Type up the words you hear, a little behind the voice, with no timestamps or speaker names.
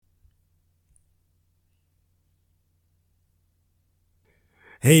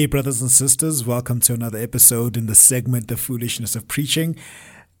Hey, brothers and sisters, welcome to another episode in the segment, The Foolishness of Preaching.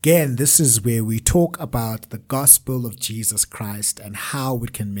 Again, this is where we talk about the gospel of Jesus Christ and how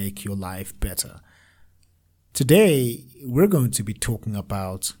it can make your life better. Today, we're going to be talking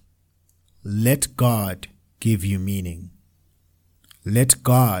about let God give you meaning. Let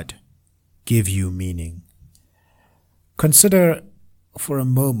God give you meaning. Consider for a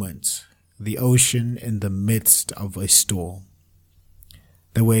moment the ocean in the midst of a storm.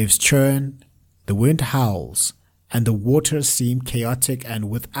 The waves churn, the wind howls, and the waters seem chaotic and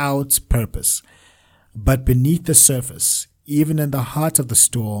without purpose. But beneath the surface, even in the heart of the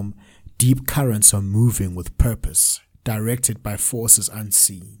storm, deep currents are moving with purpose, directed by forces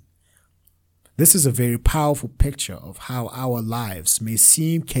unseen. This is a very powerful picture of how our lives may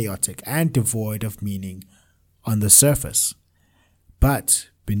seem chaotic and devoid of meaning on the surface. But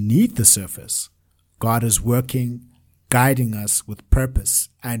beneath the surface, God is working, guiding us with purpose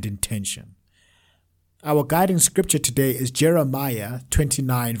and intention. Our guiding scripture today is Jeremiah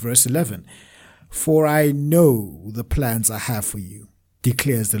 29 verse 11. For I know the plans I have for you,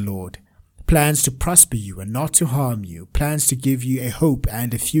 declares the Lord. Plans to prosper you and not to harm you. Plans to give you a hope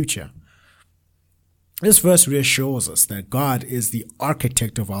and a future. This verse reassures us that God is the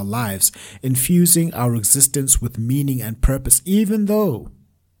architect of our lives, infusing our existence with meaning and purpose, even though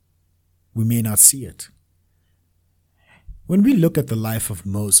we may not see it. When we look at the life of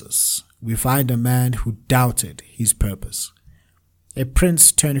Moses, we find a man who doubted his purpose. A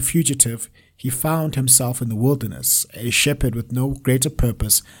prince turned fugitive, he found himself in the wilderness, a shepherd with no greater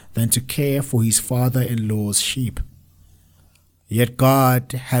purpose than to care for his father-in-law's sheep. Yet God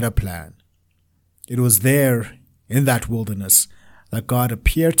had a plan. It was there, in that wilderness, that God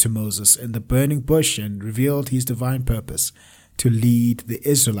appeared to Moses in the burning bush and revealed his divine purpose to lead the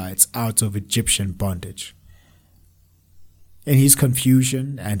Israelites out of Egyptian bondage. In his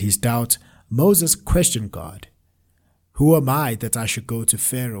confusion and his doubt, Moses questioned God. Who am I that I should go to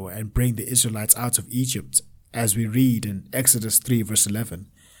Pharaoh and bring the Israelites out of Egypt, as we read in Exodus 3 verse 11?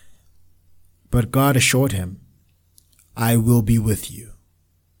 But God assured him, I will be with you,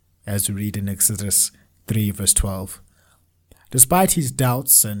 as we read in Exodus 3 verse 12. Despite his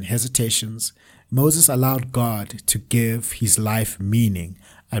doubts and hesitations, Moses allowed God to give his life meaning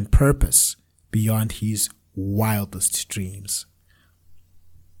and purpose beyond his wildest dreams.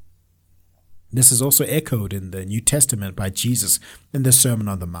 This is also echoed in the New Testament by Jesus in the Sermon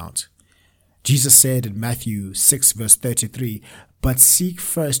on the Mount. Jesus said in Matthew 6 verse 33, but seek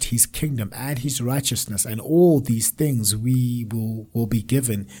first his kingdom and his righteousness, and all these things will be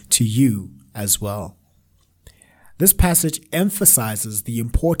given to you as well. This passage emphasizes the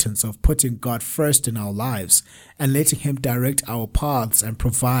importance of putting God first in our lives and letting him direct our paths and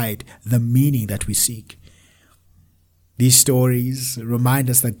provide the meaning that we seek. These stories remind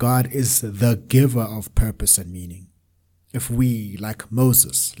us that God is the giver of purpose and meaning. If we, like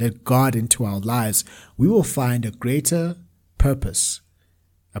Moses, let God into our lives, we will find a greater purpose,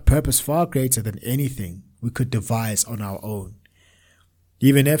 a purpose far greater than anything we could devise on our own.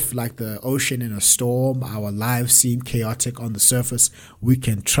 Even if, like the ocean in a storm, our lives seem chaotic on the surface, we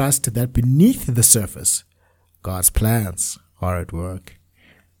can trust that beneath the surface, God's plans are at work.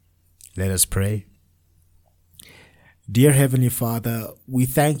 Let us pray. Dear Heavenly Father, we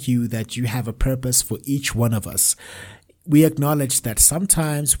thank you that you have a purpose for each one of us. We acknowledge that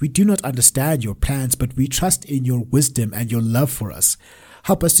sometimes we do not understand your plans, but we trust in your wisdom and your love for us.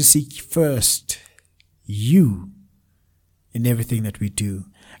 Help us to seek first you in everything that we do,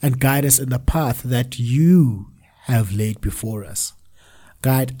 and guide us in the path that you have laid before us.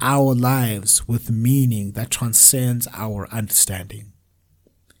 Guide our lives with meaning that transcends our understanding.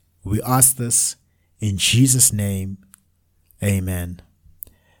 We ask this in Jesus' name. Amen.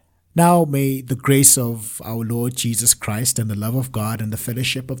 Now may the grace of our Lord Jesus Christ and the love of God and the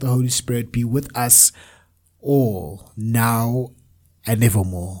fellowship of the Holy Spirit be with us all, now and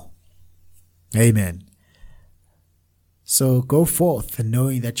evermore. Amen. So go forth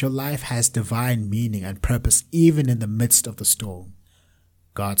knowing that your life has divine meaning and purpose even in the midst of the storm.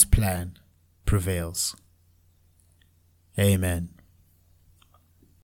 God's plan prevails. Amen.